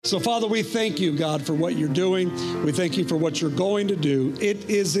So, Father, we thank you, God, for what you're doing. We thank you for what you're going to do. It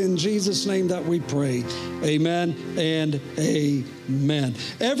is in Jesus' name that we pray. Amen and amen.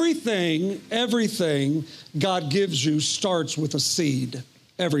 Everything God gives you starts with a seed.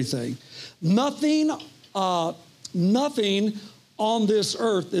 Everything. Nothing on this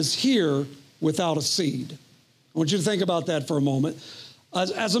earth is here without a seed. I want you to think about that for a moment.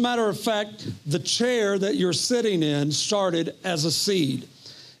 As a matter of fact, the chair that you're sitting in started as a seed.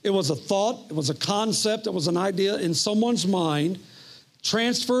 It was a thought, it was a concept, it was an idea in someone's mind,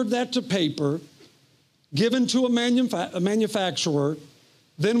 transferred that to paper, given to a manufacturer,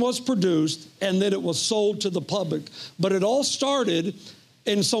 then was produced, and then it was sold to the public. But it all started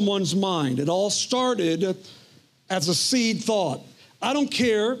in someone's mind. It all started as a seed thought. I don't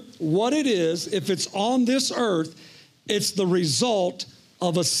care what it is, if it's on this earth, it's the result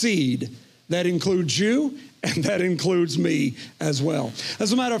of a seed. That includes you, and that includes me as well.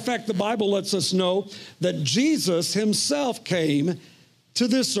 As a matter of fact, the Bible lets us know that Jesus himself came to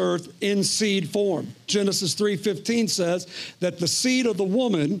this earth in seed form. Genesis 3:15 says that the seed of the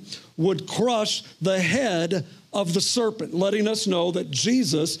woman would crush the head of the serpent, letting us know that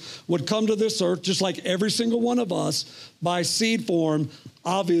Jesus would come to this earth just like every single one of us by seed form,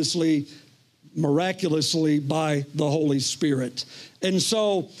 obviously, miraculously by the Holy Spirit. And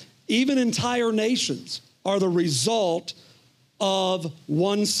so even entire nations are the result of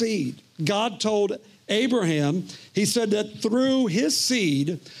one seed. God told Abraham, he said that through his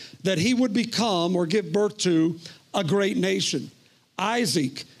seed that he would become or give birth to a great nation.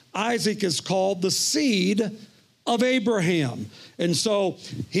 Isaac is called the seed of Abraham. And so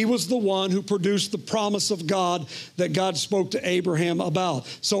he was the one who produced the promise of God that God spoke to Abraham about.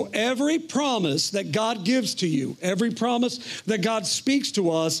 So every promise that God gives to you, every promise that God speaks to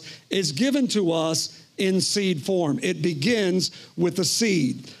us is given to us in seed form. It begins with a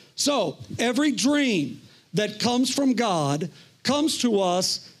seed. So every dream that comes from God comes to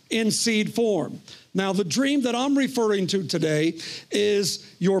us in seed form. Now, the dream that I'm referring to today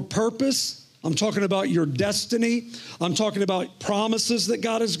is your purpose. I'm talking about your destiny. I'm talking about promises that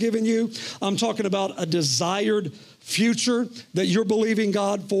God has given you. I'm talking about a desired future that you're believing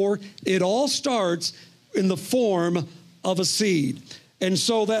God for. It all starts in the form of a seed. And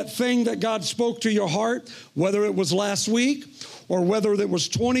so that thing that God spoke to your heart, whether it was last week or whether it was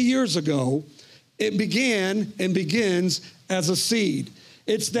 20 years ago, it began and begins as a seed.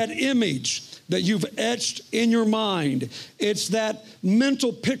 It's that image that you've etched in your mind. It's that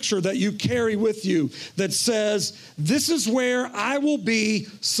mental picture that you carry with you that says, this is where I will be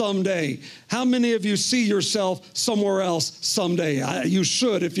someday. How many of you see yourself somewhere else someday? You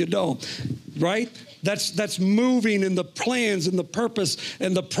should if you don't, right? That's moving in the plans and the purpose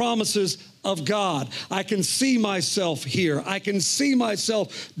and the promises of God. I can see myself here. I can see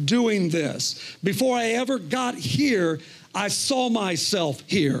myself doing this. Before I ever got here, I saw myself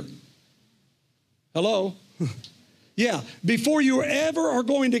here. Hello? Yeah, before you ever are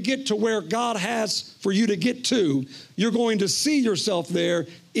going to get to where God has for you to get to, you're going to see yourself there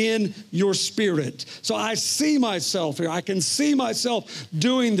in your spirit. So I see myself here. I can see myself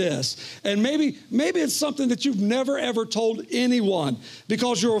doing this. And maybe it's something that you've never, ever told anyone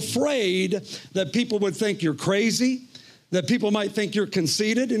because you're afraid that people would think you're crazy, that people might think you're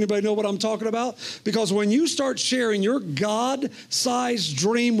conceited. Anybody know what I'm talking about? Because when you start sharing your God-sized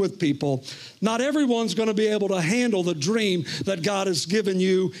dream with people, not everyone's going to be able to handle the dream that God has given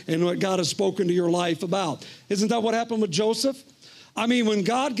you and what God has spoken to your life about. Isn't that what happened with Joseph? I mean, when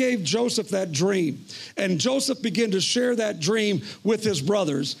God gave Joseph that dream, and Joseph began to share that dream with his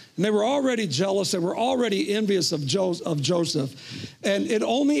brothers, and they were already jealous, they were already envious of Joseph, and it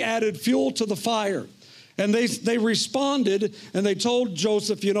only added fuel to the fire. And they responded, and they told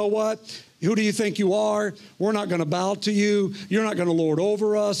Joseph, you know what? Who do you think you are? We're not going to bow to you. You're not going to lord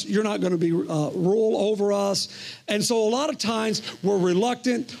over us. You're not going to be rule over us. And so a lot of times we're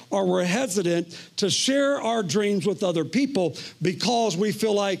reluctant or we're hesitant to share our dreams with other people because we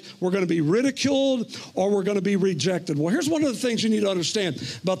feel like we're going to be ridiculed or we're going to be rejected. Well, here's one of the things you need to understand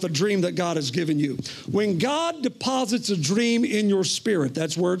about the dream that God has given you. When God deposits a dream in your spirit,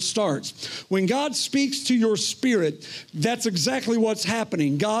 that's where it starts. When God speaks to your spirit, that's exactly what's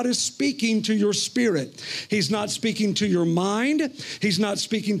happening. God is speaking to your spirit. He's not speaking to your mind. He's not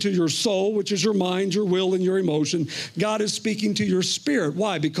speaking to your soul, which is your mind, your will, and your emotion. God is speaking to your spirit.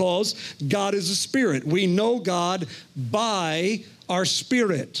 Why? Because God is a spirit. We know God by our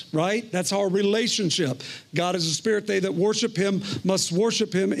spirit, right? That's our relationship. God is a spirit. They that worship him must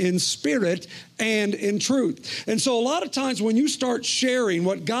worship him in spirit and in truth. And so a lot of times when you start sharing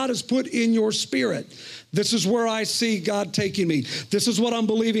what God has put in your spirit, This is where I see God taking me. This is what I'm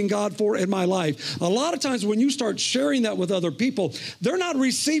believing God for in my life. A lot of times when you start sharing that with other people, they're not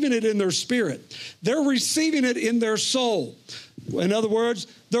receiving it in their spirit. They're receiving it in their soul. In other words,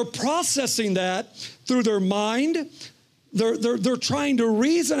 they're processing that through their mind. They're trying to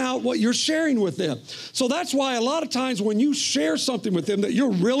reason out what you're sharing with them. So that's why a lot of times when you share something with them that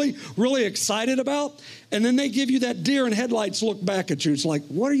you're really, really excited about, and then they give you that deer in headlights look back at you, it's like,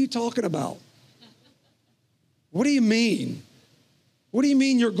 what are you talking about? What do you mean? What do you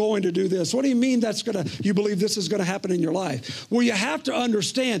mean you're going to do this? What do you mean you believe this is going to happen in your life? Well, you have to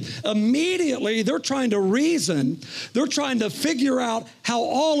understand, immediately they're trying to reason, they're trying to figure out how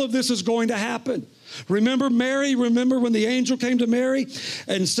all of this is going to happen. Remember Mary? Remember when the angel came to Mary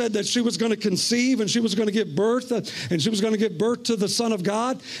and said that she was going to conceive and she was going to give birth and she was going to give birth to the Son of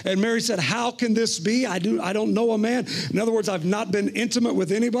God? And Mary said, how can this be? I don't know a man. In other words, I've not been intimate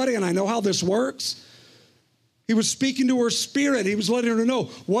with anybody and I know how this works. He was speaking to her spirit. He was letting her know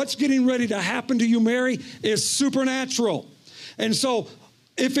what's getting ready to happen to you, Mary, is supernatural. And so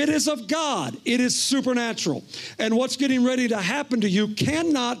if it is of God, it is supernatural. And what's getting ready to happen to you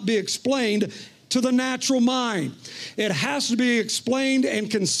cannot be explained to the natural mind. It has to be explained and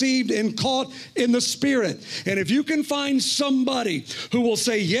conceived and caught in the spirit. And if you can find somebody who will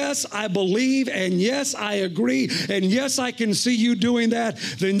say, yes, I believe, and yes, I agree, and yes, I can see you doing that,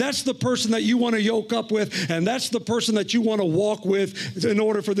 then that's the person that you want to yoke up with, and that's the person that you want to walk with in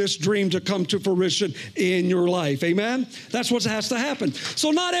order for this dream to come to fruition in your life. Amen? That's what has to happen.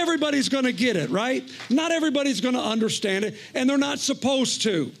 So not everybody's going to get it, right? Not everybody's going to understand it, and they're not supposed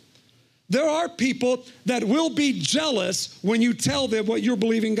to. There are people that will be jealous when you tell them what you're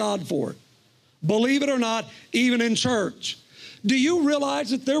believing God for. Believe it or not, even in church. Do you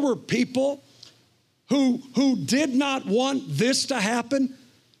realize that there were people who did not want this to happen? I'm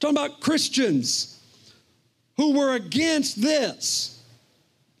talking about Christians who were against this.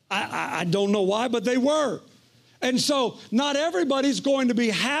 I don't know why, but they were. And so not everybody's going to be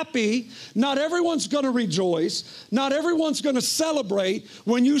happy. Not everyone's going to rejoice. Not everyone's going to celebrate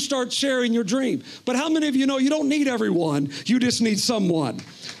when you start sharing your dream. But how many of you know you don't need everyone? You just need someone.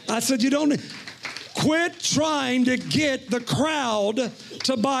 I said you don't. Quit trying to get the crowd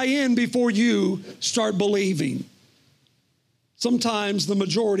to buy in before you start believing. Sometimes the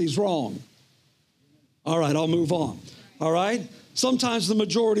majority's wrong. All right, I'll move on. All right? Sometimes the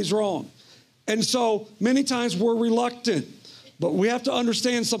majority's wrong. And so many times we're reluctant, but we have to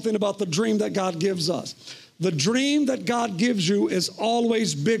understand something about the dream that God gives us. The dream that God gives you is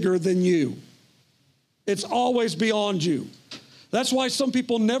always bigger than you. It's always beyond you. That's why some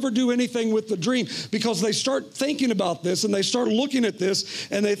people never do anything with the dream, because they start thinking about this and they start looking at this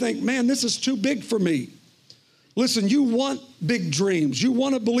and they think, man, this is too big for me. Listen, you want big dreams. You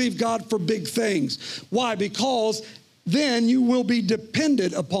want to believe God for big things. Why? Because then you will be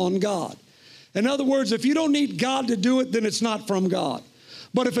dependent upon God. In other words, if you don't need God to do it, then it's not from God.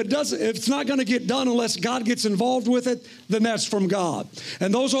 But if it's not going to get done unless God gets involved with it, then that's from God.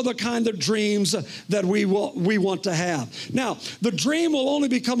 And those are the kind of dreams that we want to have. Now, the dream will only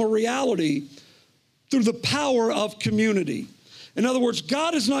become a reality through the power of community. In other words,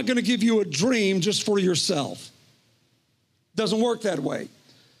 God is not going to give you a dream just for yourself. It doesn't work that way.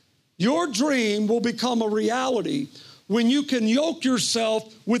 Your dream will become a reality when you can yoke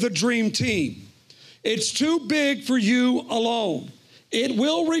yourself with a dream team. It's too big for you alone. It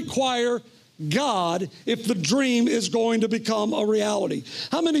will require God if the dream is going to become a reality.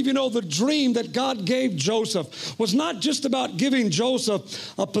 How many of you know the dream that God gave Joseph was not just about giving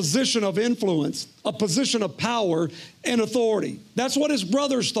Joseph a position of influence, a position of power and authority? That's what his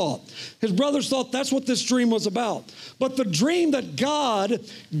brothers thought. His brothers thought that's what this dream was about. But the dream that God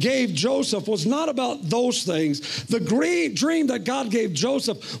gave Joseph was not about those things. The dream that God gave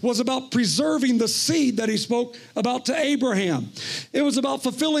Joseph was about preserving the seed that he spoke about to Abraham. It was about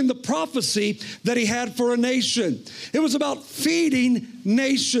fulfilling the prophecy that he had for a nation. It was about feeding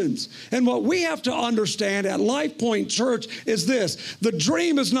nations. And what we have to understand at Life Point Church is this: the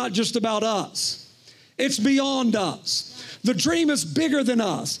dream is not just about us. It's beyond us. The dream is bigger than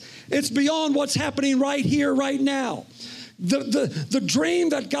us. It's beyond what's happening right here, right now. The dream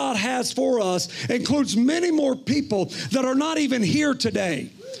that God has for us includes many more people that are not even here today,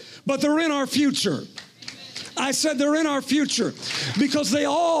 but they're in our future. I said they're in our future because they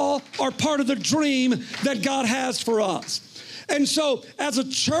all are part of the dream that God has for us. And so as a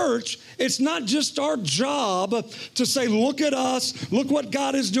church, it's not just our job to say, look at us, look what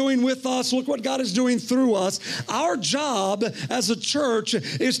God is doing with us, look what God is doing through us. Our job as a church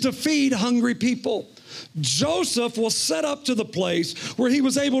is to feed hungry people. Joseph was set up to the place where he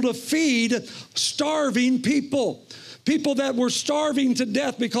was able to feed starving people. People that were starving to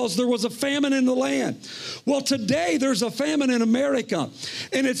death because there was a famine in the land. Well, today there's a famine in America,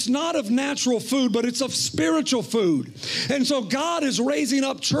 and it's not of natural food, but it's of spiritual food. And so God is raising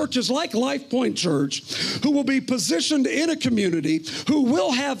up churches like Life Point Church who will be positioned in a community, who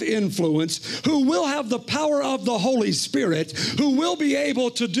will have influence, who will have the power of the Holy Spirit, who will be able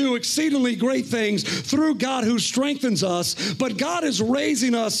to do exceedingly great things through God who strengthens us. But God is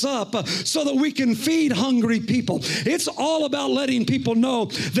raising us up so that we can feed hungry people. It's all about letting people know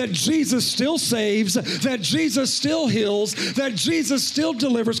that Jesus still saves, that Jesus still heals, that Jesus still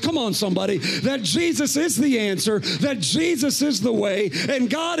delivers. Come on, somebody. That Jesus is the answer, that Jesus is the way. And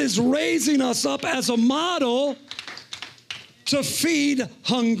God is raising us up as a model to feed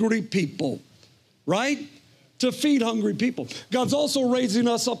hungry people, right? To feed hungry people. God's also raising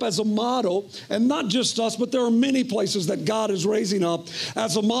us up as a model, and not just us, but there are many places that God is raising up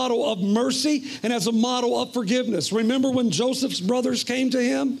as a model of mercy and as a model of forgiveness. Remember when Joseph's brothers came to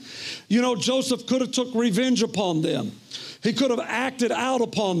him? You know, Joseph could have took revenge upon them. He could have acted out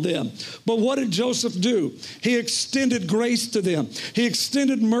upon them. But what did Joseph do? He extended grace to them. He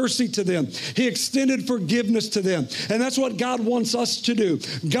extended mercy to them. He extended forgiveness to them. And that's what God wants us to do.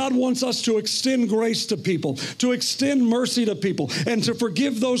 God wants us to extend grace to people, to extend mercy to people, and to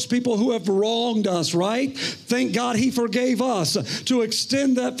forgive those people who have wronged us, right? Thank God he forgave us. To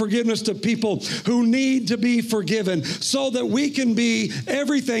extend that forgiveness to people who need to be forgiven so that we can be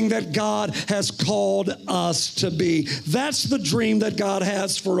everything that God has called us to be. That's the dream that God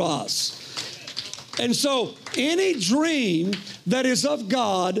has for us. And so any dream that is of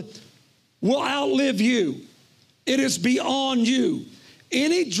God will outlive you. It is beyond you.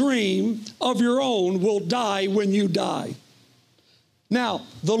 Any dream of your own will die when you die. Now,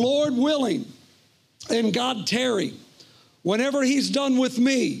 the Lord willing and God tarry, whenever he's done with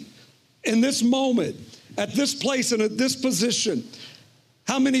me in this moment, at this place and at this position,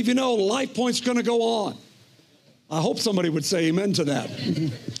 how many of you know Life Point's going to go on? I hope somebody would say amen to that.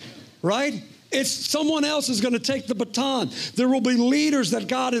 Right? It's someone else is going to take the baton. There will be leaders that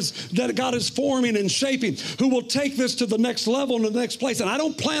God is forming and shaping who will take this to the next level and the next place. And I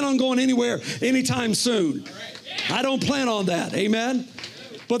don't plan on going anywhere anytime soon. I don't plan on that. Amen?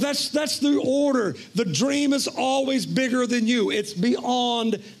 But that's the order. The dream is always bigger than you. It's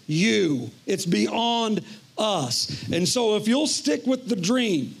beyond you. It's beyond us. And so if you'll stick with the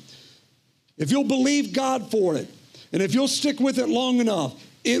dream, if you'll believe God for it, and if you'll stick with it long enough,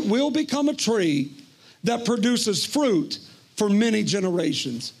 it will become a tree that produces fruit for many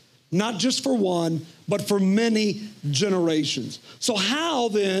generations. Not just for one, but for many generations. So how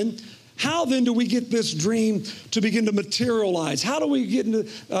then do we get this dream to begin to materialize? How do we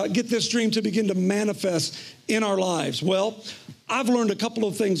get this dream to begin to manifest in our lives? Well, I've learned a couple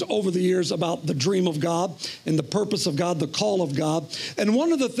of things over the years about the dream of God and the purpose of God, the call of God. And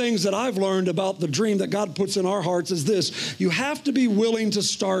one of the things that I've learned about the dream that God puts in our hearts is this: you have to be willing to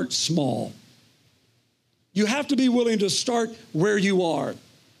start small. You have to be willing to start where you are.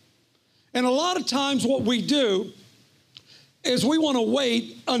 And a lot of times what we do is we want to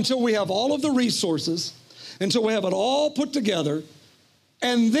wait until we have all of the resources, until we have it all put together,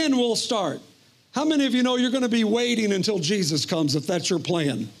 and then we'll start. How many of you know you're going to be waiting until Jesus comes if that's your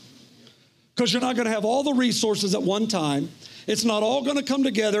plan? Because you're not going to have all the resources at one time. It's not all going to come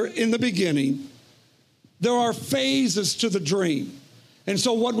together in the beginning. There are phases to the dream. And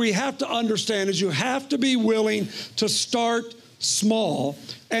so what we have to understand is you have to be willing to start small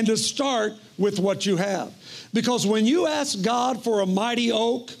and to start with what you have. Because when you ask God for a mighty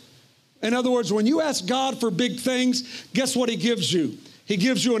oak, in other words, when you ask God for big things, guess what he gives you? He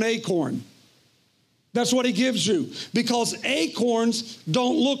gives you an acorn. That's what he gives you, because acorns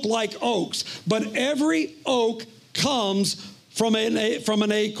don't look like oaks, but every oak comes from an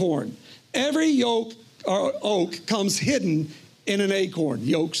acorn. Every oak comes hidden in an acorn.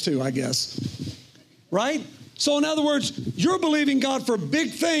 Yolks too, I guess. Right? So in other words, you're believing God for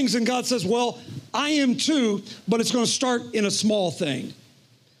big things, and God says, well, I am too, but it's going to start in a small thing.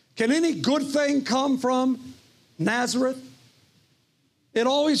 Can any good thing come from Nazareth? It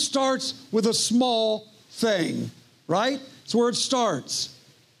always starts with a small thing, right? It's where it starts.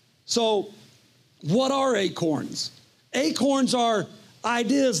 So what are acorns? Acorns are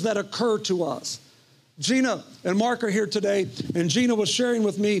ideas that occur to us. Gina and Mark are here today, and Gina was sharing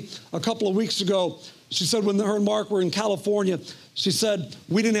with me a couple of weeks ago. She said when her and Mark were in California, she said,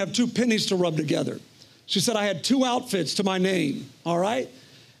 we didn't have 2 pennies to rub together. She said, I had 2 outfits to my name, all right?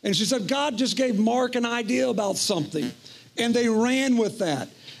 And she said, God just gave Mark an idea about something, and they ran with that.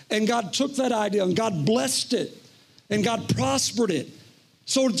 And God took that idea and God blessed it and God prospered it.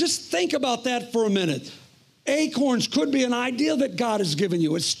 So just think about that for a minute. Acorns could be an idea that God has given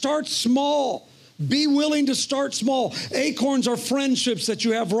you. It starts small. Be willing to start small. Acorns are friendships that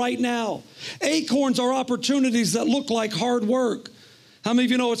you have right now. Acorns are opportunities that look like hard work. How many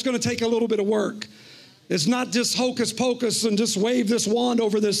of you know it's going to take a little bit of work? It's not just hocus pocus and just wave this wand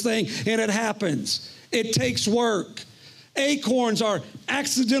over this thing and it happens. It takes work. Acorns are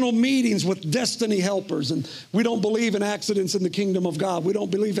accidental meetings with destiny helpers. And we don't believe in accidents in the kingdom of God. We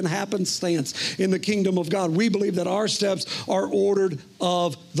don't believe in happenstance in the kingdom of God. We believe that our steps are ordered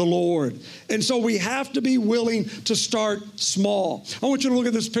of the Lord. And so we have to be willing to start small. I want you to look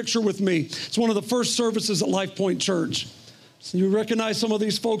at this picture with me. It's one of the first services at Life Point Church. So you recognize some of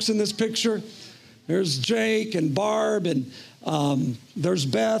these folks in this picture? There's Jake and Barb, and there's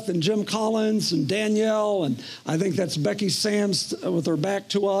Beth and Jim Collins and Danielle, and I think that's Becky Sams with her back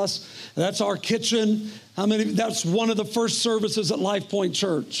to us. That's our kitchen. That's one of the first services at Life Point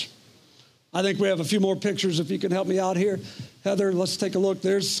Church. I think we have a few more pictures if you can help me out here. Heather, let's take a look.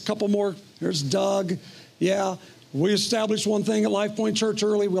 There's a couple more. There's Doug. Yeah. We established one thing at Life Point Church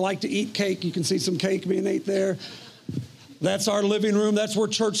early. We like to eat cake. You can see some cake being ate there. That's our living room. That's where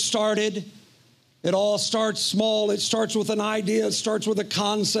church started. It all starts small. It starts with an idea. It starts with a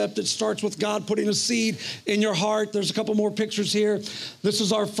concept. It starts with God putting a seed in your heart. There's a couple more pictures here. This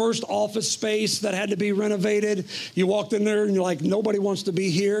is our first office space that had to be renovated. You walked in there and you're like, nobody wants to be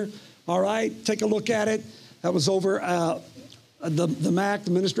here. All right, take a look at it. That was over the MAC,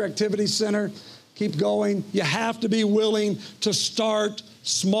 the Ministry Activities Center. Keep going. You have to be willing to start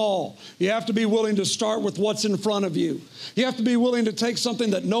small. You have to be willing to start with what's in front of you. You have to be willing to take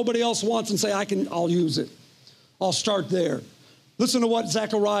something that nobody else wants and say, I'll use it. I'll start there. Listen to what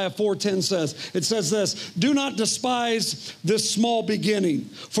Zechariah 4:10 says. It says this, do not despise this small beginning,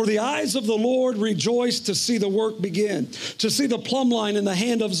 for the eyes of the Lord rejoice to see the work begin, to see the plumb line in the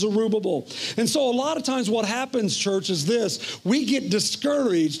hand of Zerubbabel. And so a lot of times what happens, church, is this. We get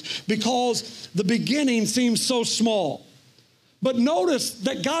discouraged because the beginning seems so small. But notice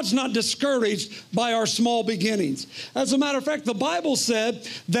that God's not discouraged by our small beginnings. As a matter of fact, the Bible said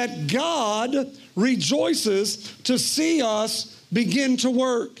that God rejoices to see us begin to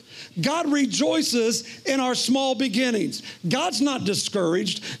work. God rejoices in our small beginnings. God's not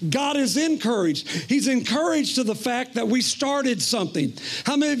discouraged. God is encouraged. He's encouraged to the fact that we started something.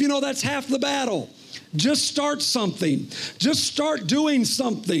 How many of you know that's half the battle? Just start something. Just start doing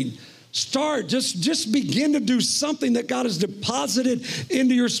something. Just begin to do something that God has deposited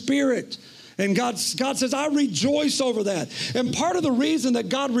into your spirit. And God says, I rejoice over that. And part of the reason that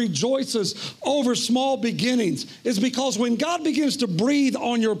God rejoices over small beginnings is because when God begins to breathe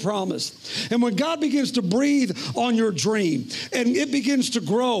on your promise, and when God begins to breathe on your dream, and it begins to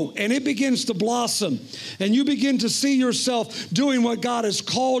grow, and it begins to blossom, and you begin to see yourself doing what God has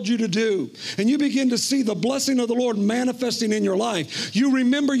called you to do, and you begin to see the blessing of the Lord manifesting in your life, you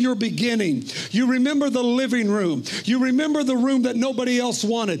remember your beginning. You remember the living room. You remember the room that nobody else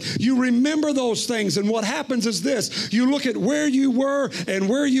wanted. You remember those things. And what happens is this. You look at where you were and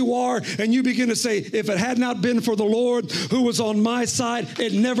where you are, and you begin to say, if it had not been for the Lord who was on my side,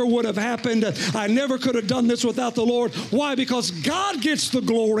 it never would have happened. I never could have done this without the Lord. Why? Because God gets the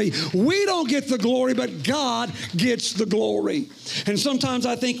glory. We don't get the glory, but God gets the glory. And sometimes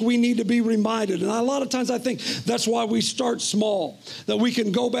I think we need to be reminded. And a lot of times I think that's why we start small, that we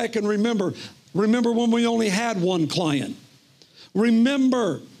can go back and remember when we only had one client.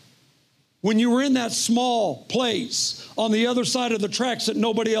 Remember when you were in that small place on the other side of the tracks that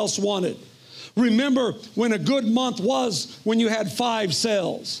nobody else wanted. Remember when a good month was when you had 5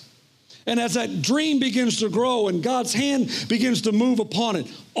 sales. And as that dream begins to grow and God's hand begins to move upon it,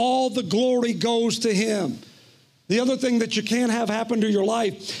 all the glory goes to Him. The other thing that you can't have happen to your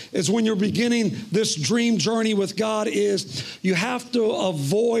life is when you're beginning this dream journey with God is you have to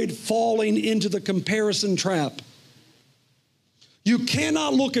avoid falling into the comparison trap. You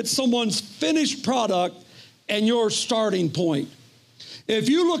cannot look at someone's finished product and your starting point. If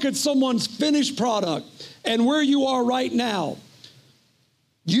you look at someone's finished product and where you are right now,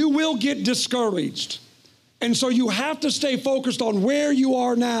 you will get discouraged. And so you have to stay focused on where you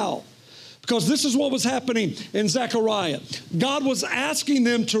are now. Because this is what was happening in Zechariah. God was asking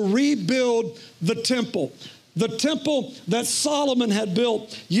them to rebuild the temple that Solomon had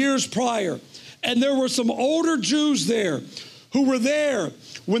built years prior. And there were some older Jews there who were there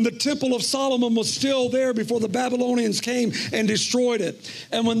when the temple of Solomon was still there before the Babylonians came and destroyed it.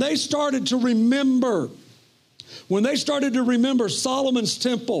 And when they started to remember Solomon's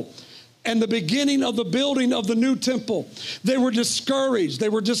temple, and the beginning of the building of the new temple. They were discouraged. They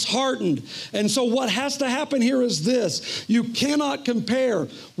were disheartened. And so what has to happen here is this. You cannot compare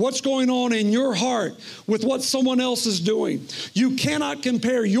what's going on in your heart with what someone else is doing. You cannot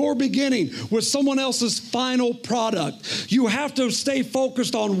compare your beginning with someone else's final product. You have to stay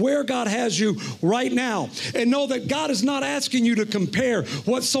focused on where God has you right now and know that God is not asking you to compare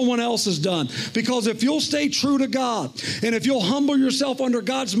what someone else has done. Because if you'll stay true to God and if you'll humble yourself under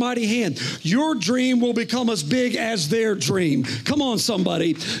God's mighty hand, your dream will become as big as their dream. Come on,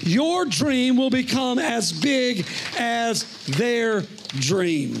 somebody. Your dream will become as big as their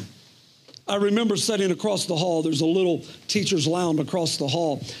dream. I remember sitting across the hall. There's a little teacher's lounge across the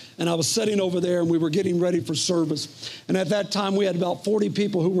hall. And I was sitting over there and we were getting ready for service. And at that time, we had about 40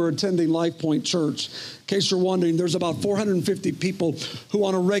 people who were attending Life Point Church. In case you're wondering, there's about 450 people who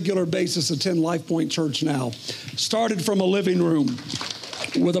on a regular basis attend Life Point Church now. Started from a living room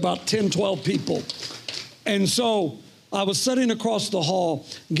with about 10, 12 people. And so I was sitting across the hall,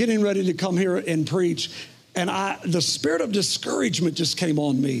 getting ready to come here and preach. And the spirit of discouragement just came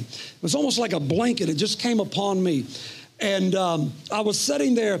on me. It was almost like a blanket. It just came upon me. And I was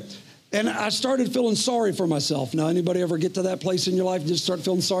sitting there, and I started feeling sorry for myself. Now, anybody ever get to that place in your life? Just start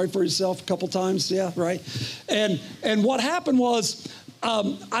feeling sorry for yourself a couple times? Yeah, right? And what happened was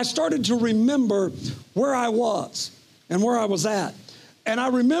I started to remember where I was and where I was at. And I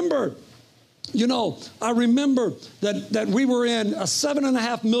remember, that we were in a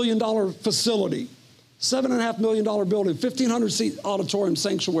 $7.5 million facility, $7.5 million building, 1,500-seat auditorium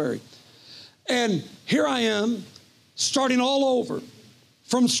sanctuary. And here I am, starting all over,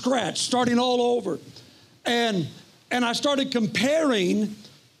 from scratch, starting all over. And I started comparing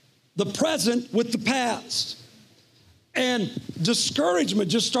the present with the past. And discouragement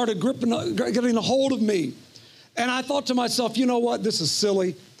just started getting a hold of me. And I thought to myself, you know what? This is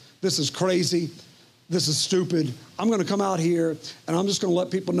silly. This is crazy. This is stupid. I'm going to come out here and I'm just going to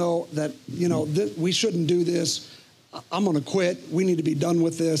let people know that, we shouldn't do this. I'm going to quit. We need to be done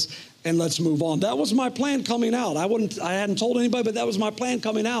with this and let's move on. That was my plan coming out. I hadn't told anybody, but that was my plan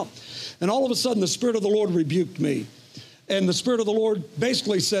coming out. And all of a sudden, the Spirit of the Lord rebuked me. And the Spirit of the Lord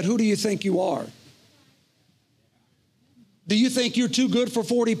basically said, who do you think you are? Do you think you're too good for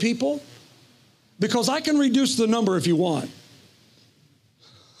 40 people? Because I can reduce the number if you want.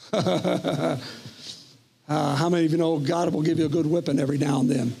 How many of you know God will give you a good whipping every now and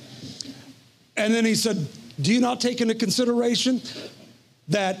then? And then he said, do you not take into consideration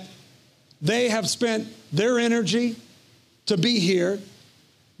that they have spent their energy to be here,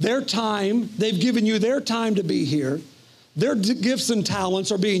 their time, they've given you their time to be here, their gifts and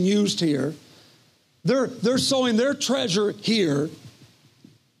talents are being used here, they're sowing their treasure here,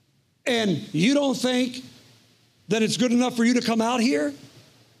 and you don't think that it's good enough for you to come out here?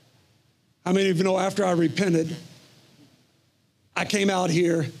 How many of you know after I repented, I came out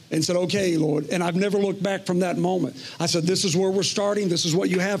here and said, okay, Lord, and I've never looked back from that moment. I said, this is where we're starting. This is what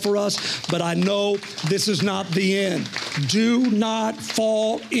you have for us, but I know this is not the end. Do not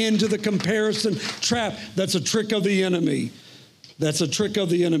fall into the comparison trap. That's a trick of the enemy. That's a trick of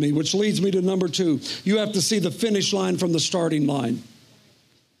the enemy, which leads me to number 2. You have to see the finish line from the starting line.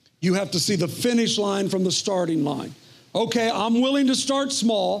 You have to see the finish line from the starting line. Okay, I'm willing to start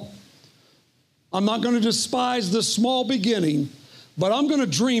small. I'm not going to despise the small beginning, but I'm going to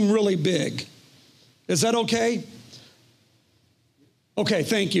dream really big. Is that okay? Okay,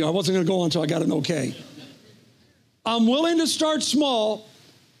 thank you. I wasn't going to go on until I got an okay. I'm willing to start small,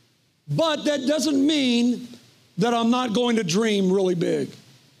 but that doesn't mean that I'm not going to dream really big.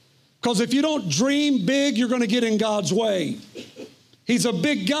 Because if you don't dream big, you're going to get in God's way. He's a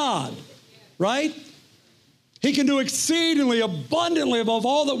big God, right? He can do exceedingly abundantly above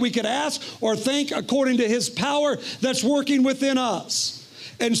all that we could ask or think according to his power that's working within us.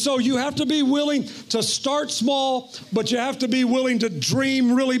 And so you have to be willing to start small, but you have to be willing to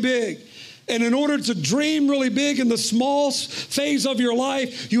dream really big. And in order to dream really big in the small phase of your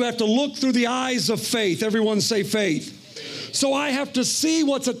life, you have to look through the eyes of faith. Everyone say faith. So I have to see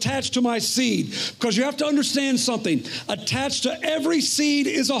what's attached to my seed, because you have to understand something. Attached to every seed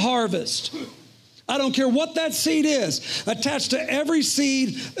is a harvest. I don't care what that seed is. Attached to every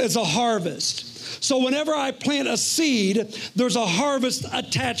seed is a harvest. So whenever I plant a seed, there's a harvest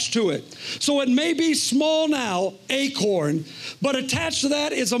attached to it. So it may be small now, acorn, but attached to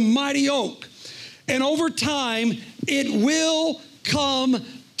that is a mighty oak. And over time, it will come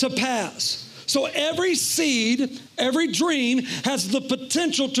to pass. So every seed, every dream has the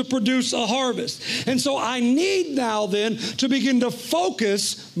potential to produce a harvest. And so I need now then to begin to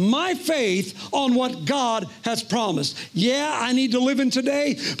focus my faith on what God has promised. Yeah, I need to live in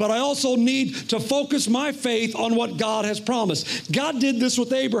today, but I also need to focus my faith on what God has promised. God did this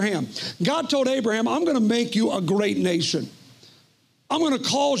with Abraham. God told Abraham, I'm going to make you a great nation. I'm going to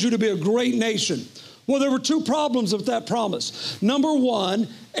cause you to be a great nation. Well, there were two problems with that promise. Number one,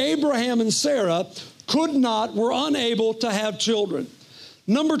 Abraham and Sarah were unable to have children.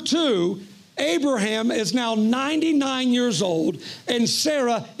 Number two, Abraham is now 99 years old and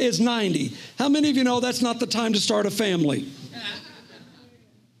Sarah is 90. How many of you know that's not the time to start a family?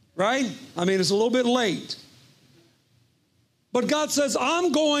 Right? I mean, it's a little bit late. But God says,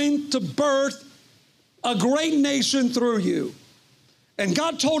 I'm going to birth a great nation through you. And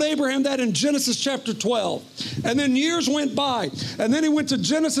God told Abraham that in Genesis chapter 12. And then years went by. And then he went to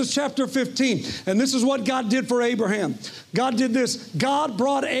Genesis chapter 15. And this is what God did for Abraham. God did this. God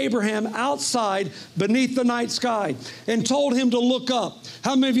brought Abraham outside beneath the night sky and told him to look up.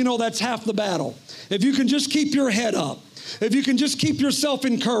 How many of you know that's half the battle? If you can just keep your head up. If you can just keep yourself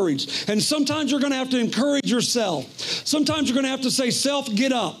encouraged. And sometimes you're going to have to encourage yourself. Sometimes you're going to have to say, self,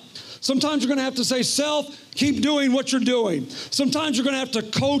 get up. Sometimes you're going to have to say, self, keep doing what you're doing. Sometimes you're going to have to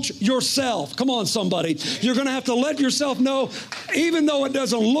coach yourself. Come on, somebody. You're going to have to let yourself know, even though it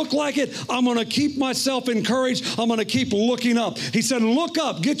doesn't look like it, I'm going to keep myself encouraged. I'm going to keep looking up. He said, look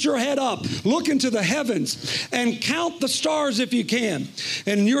up, get your head up, look into the heavens and count the stars if you can.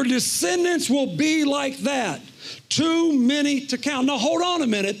 And your descendants will be like that. Too many to count. Now, hold on a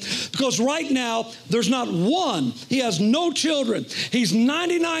minute, because right now, there's not one. He has no children. He's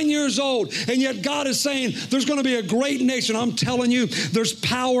 99 years old, and yet God is saying there's going to be a great nation. I'm telling you, there's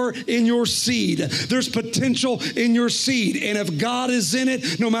power in your seed. There's potential in your seed, and if God is in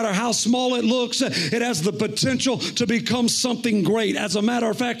it, no matter how small it looks, it has the potential to become something great. As a matter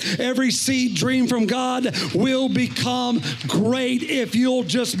of fact, every seed dream from God will become great if you'll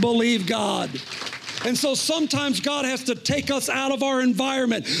just believe God. And so sometimes God has to take us out of our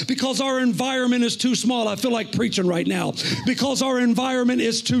environment because our environment is too small. I feel like preaching right now. Because our environment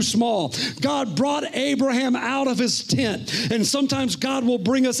is too small. God brought Abraham out of his tent. And sometimes God will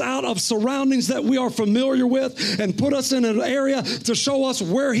bring us out of surroundings that we are familiar with and put us in an area to show us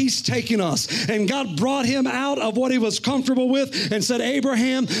where he's taking us. And God brought him out of what he was comfortable with and said,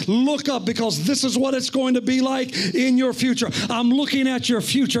 Abraham, look up, because this is what it's going to be like in your future. I'm looking at your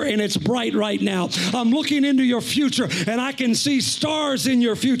future and it's bright right now. I'm looking into your future and I can see stars in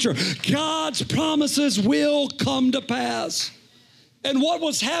your future. God's promises will come to pass. And what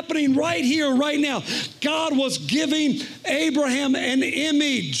was happening right here, right now, God was giving Abraham an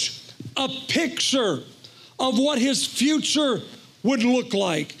image, a picture of what his future would look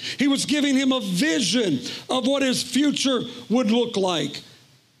like. He was giving him a vision of what his future would look like.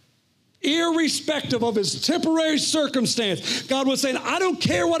 Irrespective of his temporary circumstance, God was saying, I don't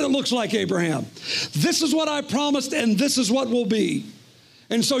care what it looks like, Abraham. This is what I promised, and this is what will be.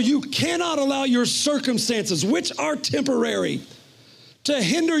 And so you cannot allow your circumstances, which are temporary, to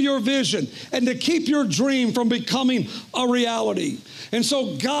hinder your vision and to keep your dream from becoming a reality. And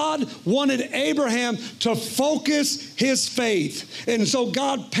so God wanted Abraham to focus his faith. And so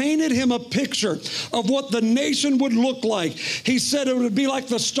God painted him a picture of what the nation would look like. He said it would be like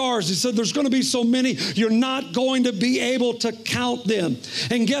the stars. He said there's going to be so many, you're not going to be able to count them.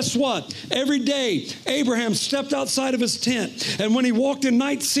 And guess what? Every day, Abraham stepped outside of his tent. And when he walked in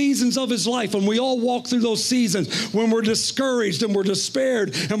night seasons of his life, and we all walk through those seasons when we're discouraged and we're despaired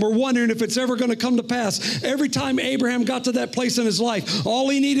and we're wondering if it's ever going to come to pass. Every time Abraham got to that place in his life, all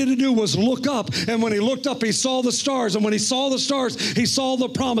he needed to do was look up. And when he looked up, he saw the stars. And when he saw the stars, he saw the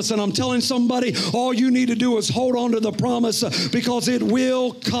promise. And I'm telling somebody, all you need to do is hold on to the promise because it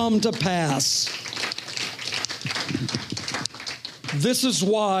will come to pass. This is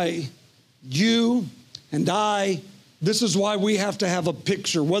why you and I, this is why we have to have a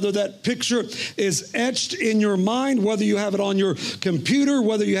picture. Whether that picture is etched in your mind, whether you have it on your computer,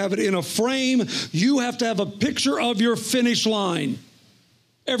 whether you have it in a frame, you have to have a picture of your finish line.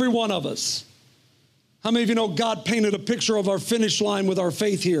 Every one of us. How many of you know God painted a picture of our finish line with our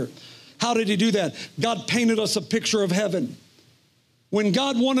faith here? How did he do that? God painted us a picture of heaven. When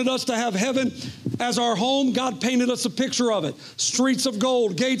God wanted us to have heaven as our home, God painted us a picture of it. Streets of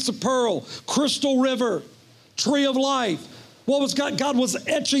gold, gates of pearl, crystal river, tree of life. What was God? God was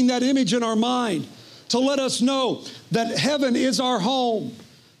etching that image in our mind to let us know that heaven is our home.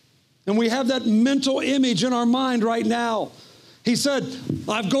 And we have that mental image in our mind right now. He said,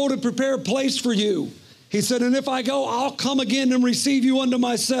 I go to prepare a place for you. He said, and if I go, I'll come again and receive you unto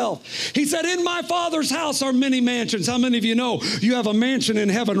myself. He said, in my Father's house are many mansions. How many of you know you have a mansion in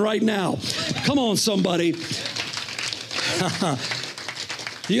heaven right now? Come on, somebody.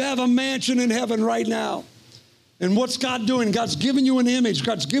 You have a mansion in heaven right now. And what's God doing? God's giving you an image.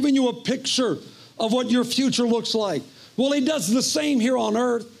 God's giving you a picture of what your future looks like. Well, he does the same here on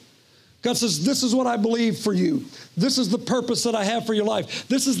earth. God says, this is what I believe for you. This is the purpose that I have for your life.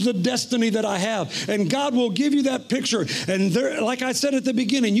 This is the destiny that I have. And God will give you that picture. And there, like I said at the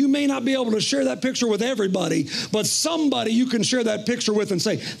beginning, you may not be able to share that picture with everybody, but somebody you can share that picture with and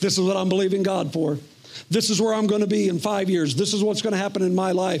say, this is what I'm believing God for. This is where I'm going to be in 5 years. This is what's going to happen in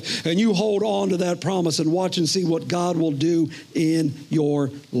my life. And you hold on to that promise and watch and see what God will do in your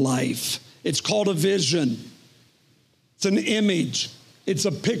life. It's called a vision. It's an image. It's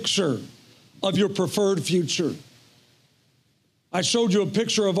a picture of your preferred future. I showed you a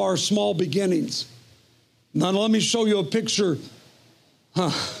picture of our small beginnings. Now let me show you a picture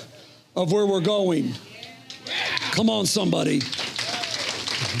of where we're going. Come on, somebody.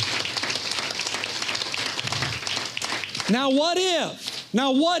 Now what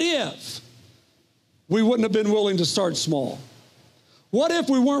if we wouldn't have been willing to start small? What if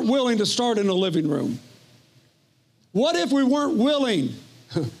we weren't willing to start in a living room? What if we weren't willing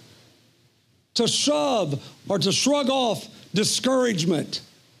to shove or to shrug off discouragement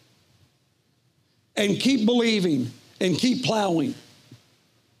and keep believing and keep plowing?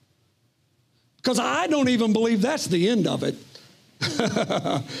 Because I don't even believe that's the end of it.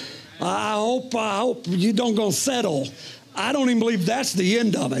 I hope you don't go settle. I don't even believe that's the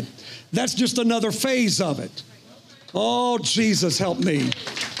end of it. That's just another phase of it. Oh, Jesus, help me.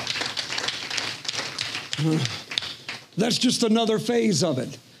 That's just another phase of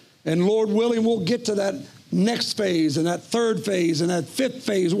it. And Lord willing, we'll get to that next phase and that third phase and that fifth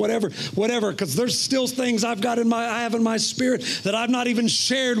phase, whatever, because there's still things I have in my spirit that I've not even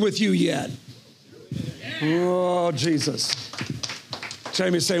shared with you yet. Oh, Jesus.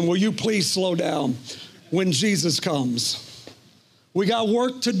 Jamie's saying, will you please slow down when Jesus comes? We got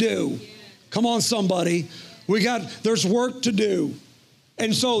work to do. Come on, somebody. There's work to do.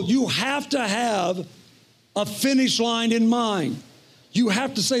 And so you have to have a finish line in mind. You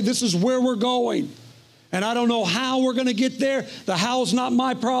have to say, this is where we're going. And I don't know how we're going to get there. The how's not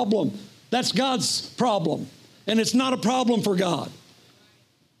my problem. That's God's problem. And it's not a problem for God.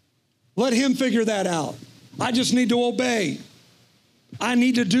 Let him figure that out. I just need to obey. I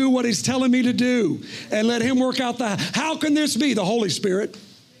need to do what he's telling me to do and let him work out how can this be? The Holy Spirit.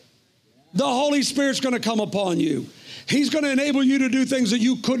 The Holy Spirit's going to come upon you. He's going to enable you to do things that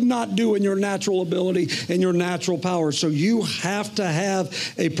you could not do in your natural ability and your natural power. So you have to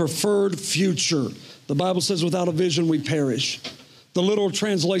have a preferred future. The Bible says without a vision, we perish. The literal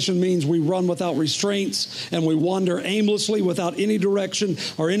translation means we run without restraints and we wander aimlessly without any direction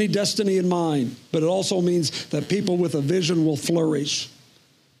or any destiny in mind. But it also means that people with a vision will flourish.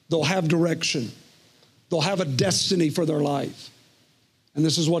 They'll have direction. They'll have a destiny for their life. And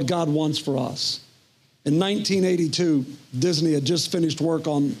this is what God wants for us. In 1982, Disney had just finished work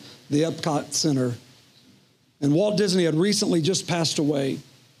on the Epcot Center. And Walt Disney had recently just passed away.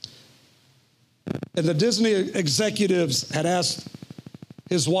 And the Disney executives had asked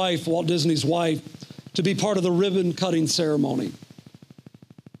his wife, Walt Disney's wife, to be part of the ribbon cutting ceremony.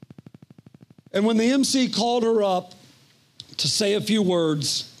 And when the MC called her up to say a few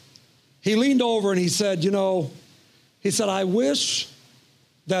words, he leaned over and he said, I wish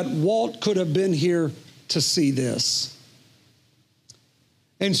that Walt could have been here to see this.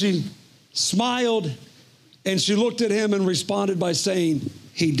 And she smiled and she looked at him and responded by saying,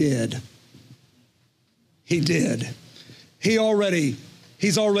 he did. He did. He's already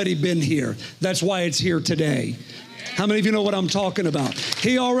been here. That's why it's here today. How many of you know what I'm talking about?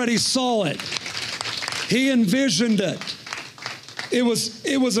 He already saw it. He envisioned it. It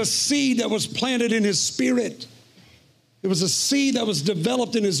was a seed that was planted in his spirit. It was a seed that was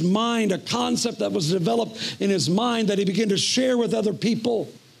developed in his mind, a concept that was developed in his mind that he began to share with other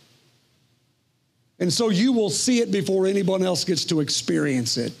people. And so you will see it before anyone else gets to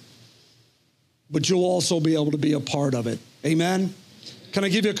experience it. But you'll also be able to be a part of it. Amen? Can I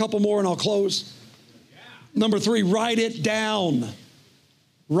give you a couple more and I'll close? Yeah. Number 3, write it down.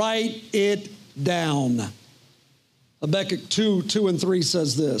 Write it down. Habakkuk 2:2-3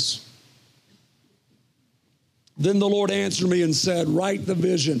 says this. Then the Lord answered me and said, write the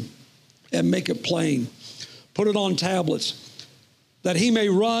vision and make it plain. Put it on tablets, that he may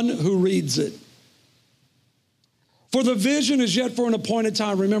run who reads it. For the vision is yet for an appointed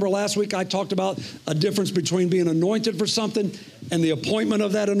time. Remember last week I talked about a difference between being anointed for something and the appointment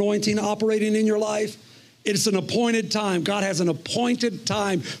of that anointing operating in your life. It's an appointed time. God has an appointed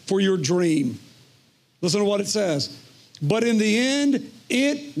time for your dream. Listen to what it says. But in the end,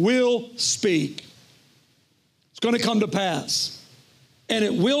 it will speak. It's going to come to pass. And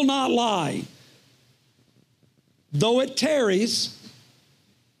it will not lie. Though it tarries,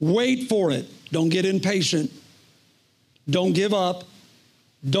 wait for it. Don't get impatient. Don't give up.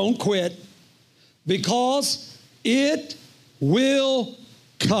 Don't quit. Because it will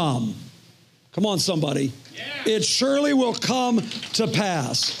come. Come on, somebody. Yeah. It surely will come to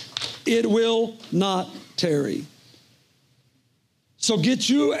pass. It will not tarry. So get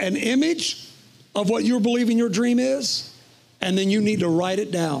you an image of what you're believing your dream is, and then you need to write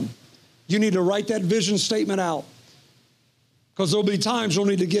it down. You need to write that vision statement out. Because there'll be times you'll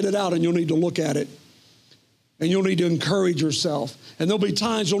need to get it out and you'll need to look at it. And you'll need to encourage yourself. And there'll be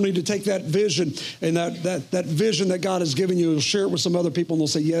times you'll need to take that vision and that vision that God has given you, you'll share it with some other people, and they'll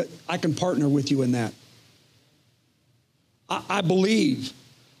say, yeah, I can partner with you in that. I believe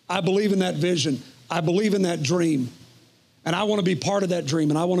in that vision. I believe in that dream. And I want to be part of that dream,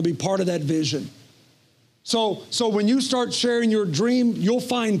 and I want to be part of that vision. So when you start sharing your dream, you'll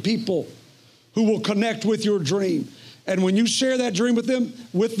find people who will connect with your dream. And when you share that dream with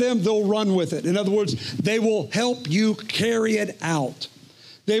them, they'll run with it. In other words, they will help you carry it out.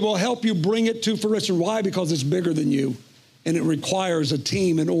 They will help you bring it to fruition. Why? Because it's bigger than you, and it requires a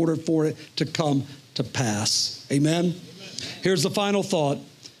team in order for it to come to pass. Amen? Amen. Here's the final thought,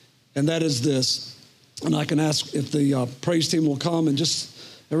 and that is this. And I can ask if the praise team will come, and just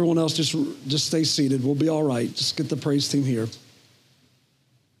everyone else just stay seated. We'll be all right. Just get the praise team here.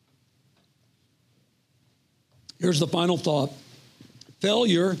 Here's the final thought.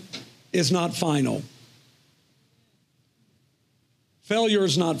 Failure is not final. Failure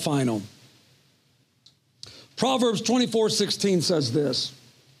is not final. Proverbs 24:16 says this.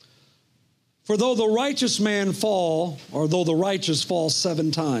 For though the righteous man fall, or though the righteous fall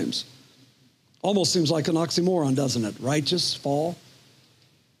 7 times. Almost seems like an oxymoron, doesn't it? Righteous fall.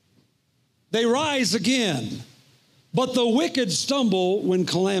 They rise again, but the wicked stumble when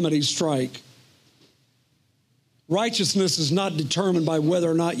calamities strike. Righteousness is not determined by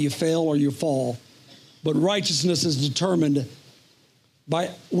whether or not you fail or you fall, but righteousness is determined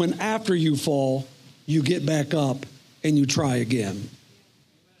by when after you fall, you get back up and you try again.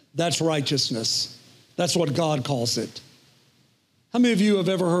 That's righteousness. That's what God calls it. How many of you have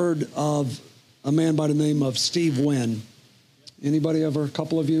ever heard of a man by the name of Steve Wynn? Anybody ever? A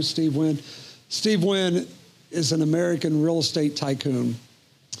couple of you? Steve Wynn. Steve Wynn is an American real estate tycoon.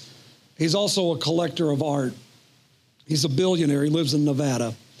 He's also a collector of art. He's a billionaire. He lives in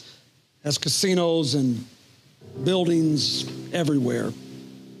Nevada. Has casinos and buildings everywhere.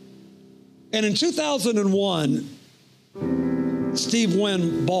 And in 2001, Steve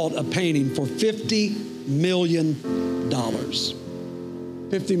Wynn bought a painting for $50 million.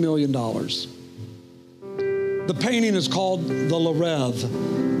 $50 million. The painting is called the Le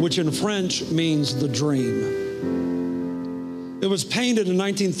Rêve, which in French means the dream. It was painted in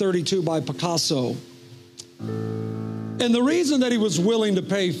 1932 by Picasso. And the reason that he was willing to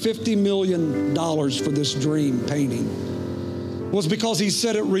pay $50 million for this dream painting was because he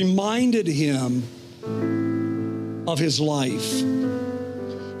said it reminded him of his life.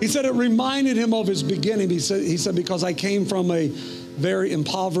 He said it reminded him of his beginning. He said because I came from a very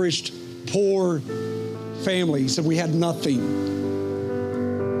impoverished, poor family. He said we had nothing.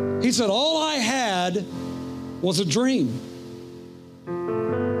 He said all I had was a dream.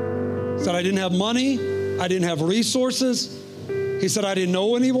 He said I didn't have money. I didn't have resources. He said I didn't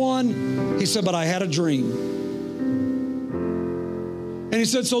know anyone. He said, but I had a dream. And he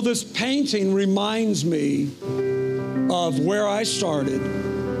said, so this painting reminds me of where I started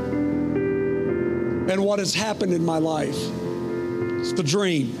and what has happened in my life. It's the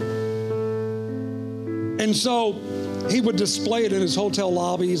dream. And so he would display it in his hotel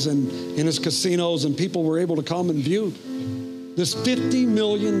lobbies and in his casinos, and people were able to come and view this $50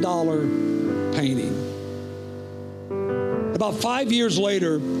 million painting. About 5 years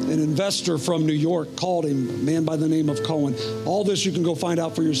later, an investor from New York called him, a man by the name of Cohen. All this you can go find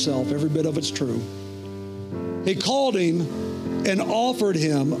out for yourself. Every bit of it's true. He called him and offered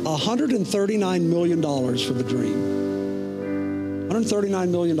him $139 million for the dream. $139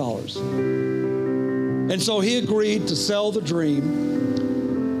 million. And so he agreed to sell the dream.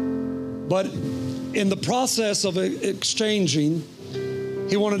 But in the process of exchanging,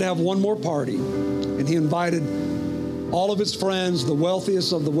 he wanted to have one more party. And he invited all of his friends, the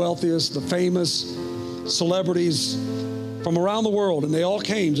wealthiest of the wealthiest, the famous celebrities from around the world, and they all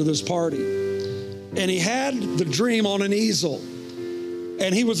came to this party. And he had the dream on an easel,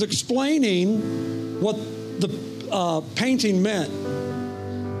 and he was explaining what the painting meant,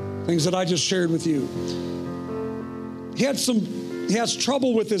 things that I just shared with you. He has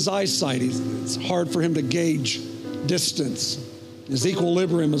trouble with his eyesight. It's hard for him to gauge distance. His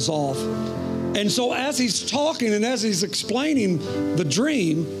equilibrium is off. And so as he's talking and as he's explaining the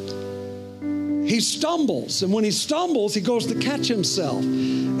dream, he stumbles. And when he stumbles, he goes to catch himself.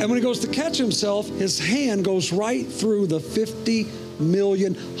 And when he goes to catch himself, his hand goes right through the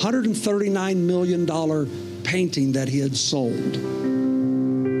 $139 million painting that he had sold.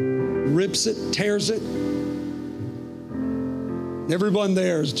 Rips it, tears it. Everyone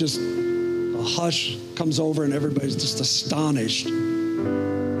there is just, a hush comes over and everybody's just astonished.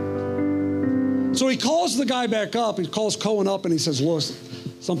 So he calls the guy back up. He calls Cohen up and he says, look,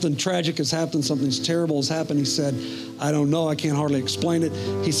 something tragic has happened. Something terrible has happened. He said, I don't know. I can't hardly explain it.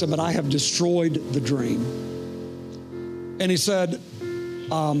 He said, but I have destroyed the dream. And he said,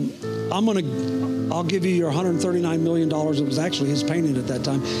 I'll give you your $139 million. It was actually his painting at that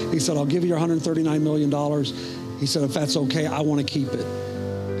time. He said, I'll give you your $139 million. He said, if that's okay, I want to keep it.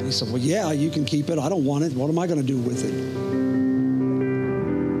 And he said, well, yeah, you can keep it. I don't want it. What am I going to do with it?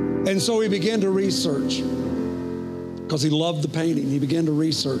 And so he began to research because he loved the painting. He began to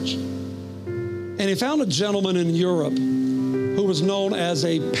research. And he found a gentleman in Europe who was known as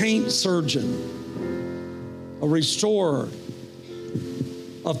a paint surgeon, a restorer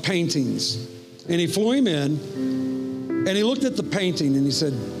of paintings. And he flew him in and he looked at the painting and he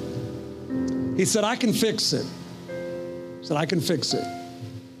said, I can fix it. He said, I can fix it.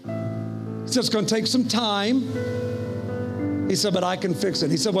 He said, it's going to take some time. He said, but I can fix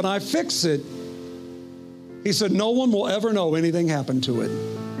it. He said, when I fix it, he said, no one will ever know anything happened to it.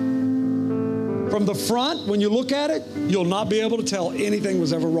 From the front, when you look at it, you'll not be able to tell anything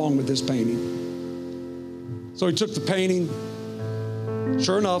was ever wrong with this painting. So he took the painting.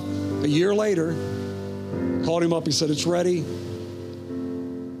 Sure enough, a year later, called him up. He said, it's ready.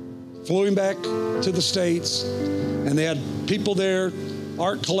 Flew him back to the States, and they had people there,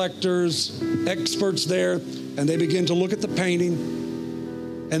 art collectors, experts there, and they began to look at the painting.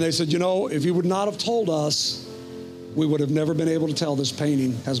 And they said, if you would not have told us, we would have never been able to tell this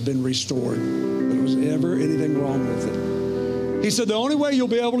painting has been restored. There was ever anything wrong with it. He said, the only way you'll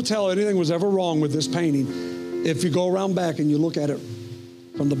be able to tell anything was ever wrong with this painting, if you go around back and you look at it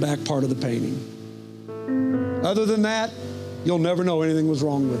from the back part of the painting. Other than that, you'll never know anything was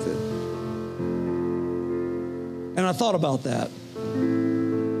wrong with it. And I thought about that.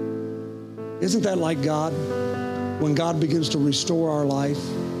 Isn't that like God? When God begins to restore our life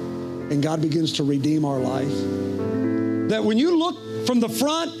and God begins to redeem our life. That when you look from the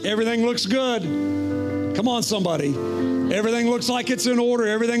front, everything looks good. Come on, somebody. Everything looks like it's in order.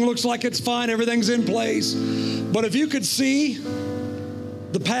 Everything looks like it's fine. Everything's in place. But if you could see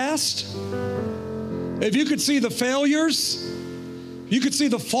the past, if you could see the failures, you could see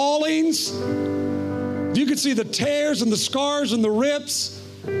the fallings, if you could see the tears and the scars and the rips,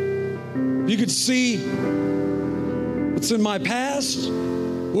 you could see what's in my past,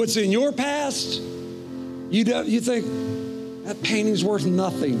 what's in your past, you think that painting's worth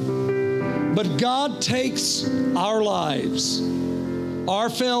nothing. But God takes our lives, our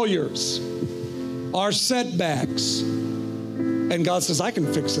failures, our setbacks, and God says, I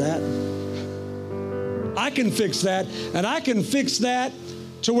can fix that. I can fix that, and I can fix that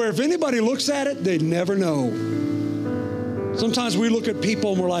to where if anybody looks at it, they'd never know. Sometimes we look at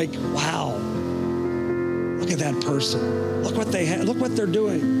people and we're like, wow, look at that person. Look what they have. Look what they're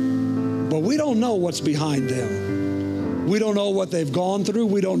doing. But we don't know what's behind them. We don't know what they've gone through.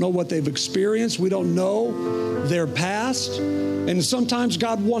 We don't know what they've experienced. We don't know their past. And sometimes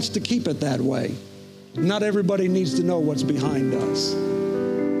God wants to keep it that way. Not everybody needs to know what's behind us,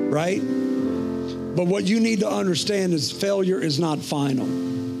 right? But what you need to understand is failure is not final.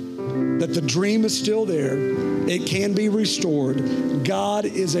 That the dream is still there. It can be restored. God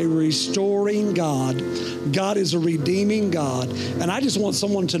is a restoring God. God is a redeeming God. And I just want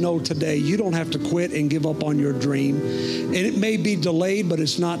someone to know today, you don't have to quit and give up on your dream. And it may be delayed, but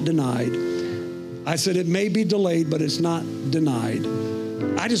it's not denied. I said it may be delayed, but it's not denied.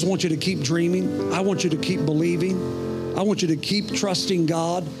 I just want you to keep dreaming. I want you to keep believing. I want you to keep trusting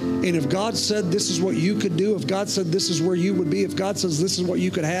God. And if God said this is what you could do, if God said this is where you would be, if God says this is what you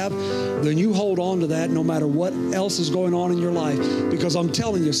could have, then you hold on to that no matter what else is going on in your life. Because I'm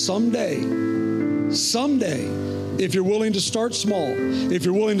telling you, someday, if you're willing to start small, if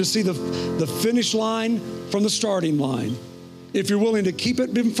you're willing to see the finish line from the starting line, if you're willing to keep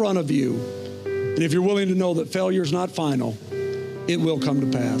it in front of you, and if you're willing to know that failure is not final, it will come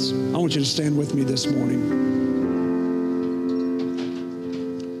to pass. I want you to stand with me this morning.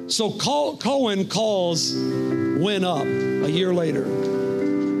 So Cohen calls Wynn up a year later.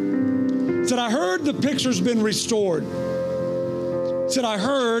 Said, I heard the picture's been restored. Said, I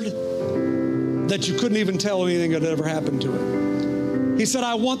heard that you couldn't even tell anything that ever happened to it. He said,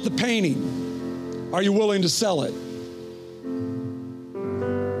 I want the painting. Are you willing to sell it?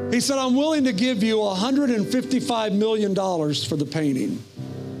 He said, I'm willing to give you $155 million for the painting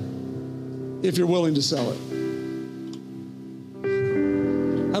if you're willing to sell it.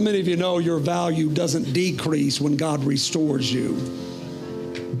 How many of you know your value doesn't decrease when God restores you?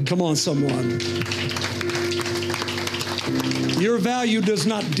 Come on, someone. Your value does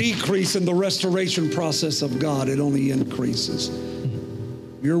not decrease in the restoration process of God. It only increases.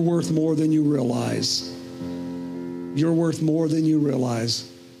 You're worth more than you realize. You're worth more than you realize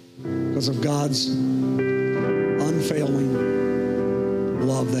because of God's unfailing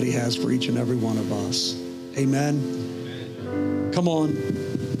love that he has for each and every one of us. Amen. Come on.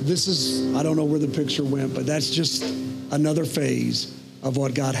 This is, I don't know where the picture went, but that's just another phase of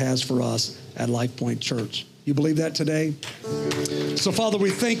what God has for us at Life Point Church. You believe that today? So, Father, we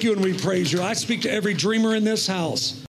thank you and we praise you. I speak to every dreamer in this house.